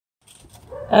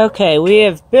Okay, we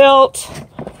have built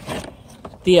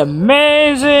the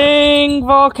amazing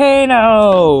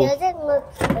volcano. It doesn't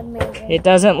look amazing. It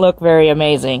doesn't look very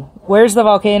amazing. Where's the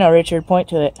volcano, Richard? Point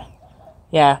to it.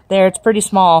 Yeah, there, it's pretty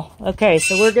small. Okay,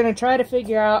 so we're going to try to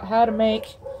figure out how to make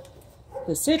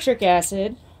the citric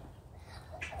acid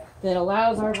that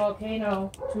allows our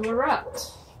volcano to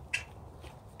erupt.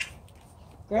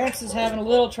 Gramps is having a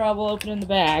little trouble opening the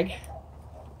bag,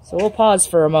 so we'll pause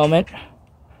for a moment.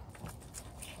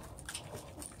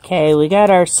 Okay, we got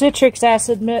our citric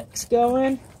acid mix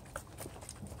going.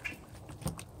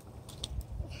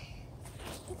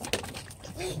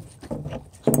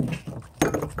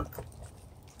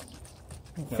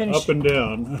 Up and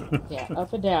down. Yeah,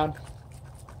 up and down.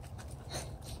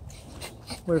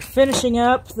 We're finishing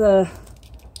up the...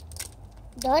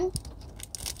 Done?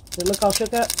 Does it look all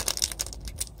shook up?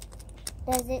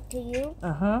 Does it to you?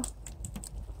 Uh-huh.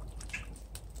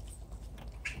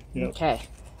 Yep. Okay.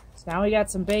 So now we got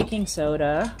some baking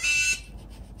soda.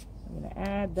 I'm going to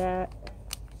add that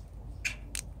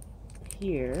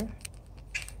here.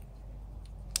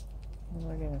 And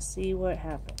we're going to see what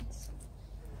happens.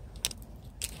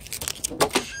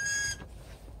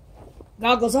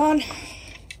 Goggles on?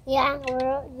 Yeah,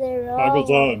 they're all... Goggles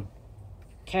on.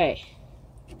 Okay.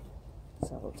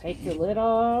 So we'll take the lid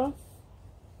off.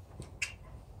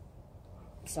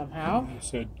 Somehow. I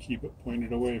said keep it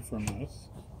pointed away from us.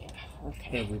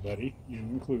 Okay. Everybody, you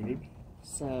included.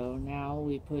 So now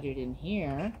we put it in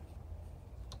here.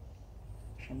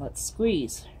 And let's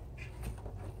squeeze.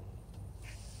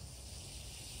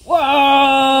 Whoa!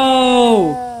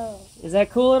 Oh. Is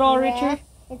that cool at all, Yeah, Richard?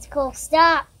 it's cool.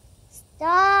 Stop.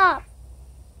 Stop.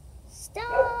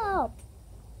 Stop.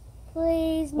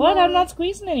 Please, What? Mom. I'm not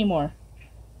squeezing anymore.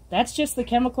 That's just the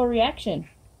chemical reaction.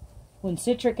 When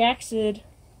citric acid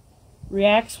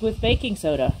reacts with baking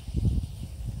soda.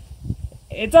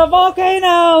 It's a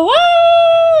volcano!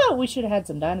 Woo! We should have had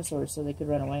some dinosaurs so they could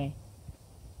run away.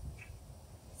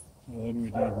 Well, then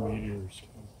we need meteors.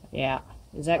 Yeah.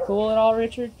 Is that cool at all,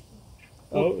 Richard?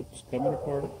 Oh, it's coming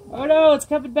apart. Oh no, it's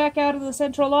coming back out of the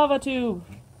central lava tube.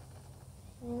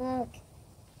 Look.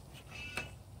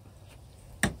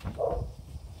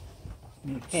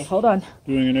 Okay, hold on.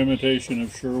 Doing an imitation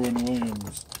of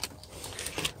Sherwin-Williams.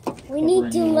 We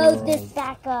need to Covering the load this world.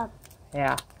 back up.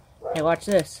 Yeah. Hey, watch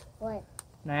this. What?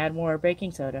 And I add more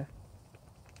baking soda.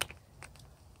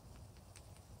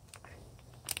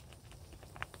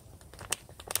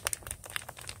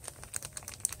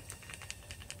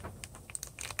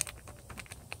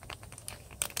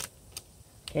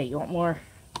 Okay, you want more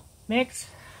mix?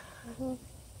 Mm-hmm.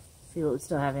 See what we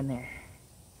still have in there.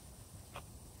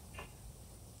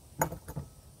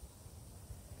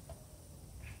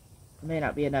 There may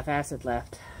not be enough acid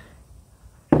left.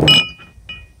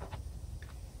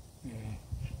 Yeah.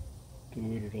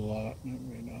 Diluted a lot, and it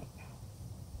may not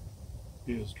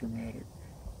be as dramatic.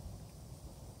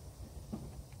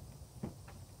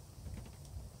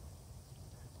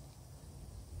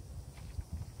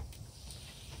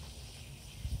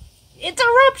 It's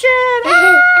eruption!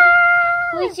 Ah!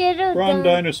 We should have Run, done...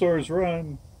 dinosaurs,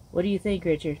 run! What do you think,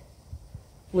 Richard?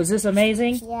 Was this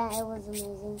amazing? Yeah, it was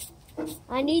amazing.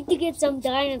 I need to get some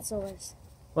dinosaurs.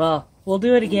 Well, we'll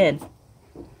do it again.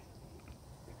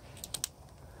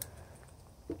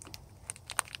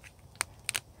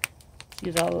 Let's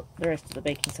use all the rest of the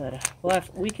baking soda.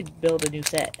 We could build a new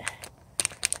set.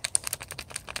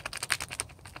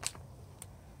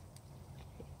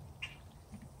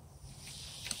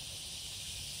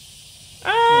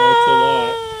 That's a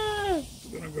lot. It's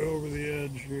gonna go over the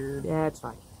edge here. Yeah, it's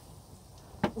fine.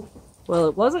 Well,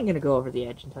 it wasn't going to go over the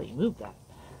edge until you moved that.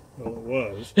 Well, it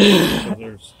was. Because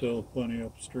there's still plenty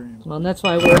upstream. Well, and that's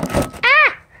why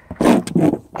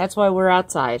we're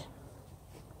outside.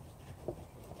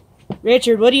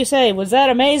 Richard, what do you say? Was that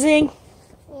amazing?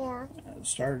 Yeah. It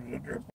started to drip.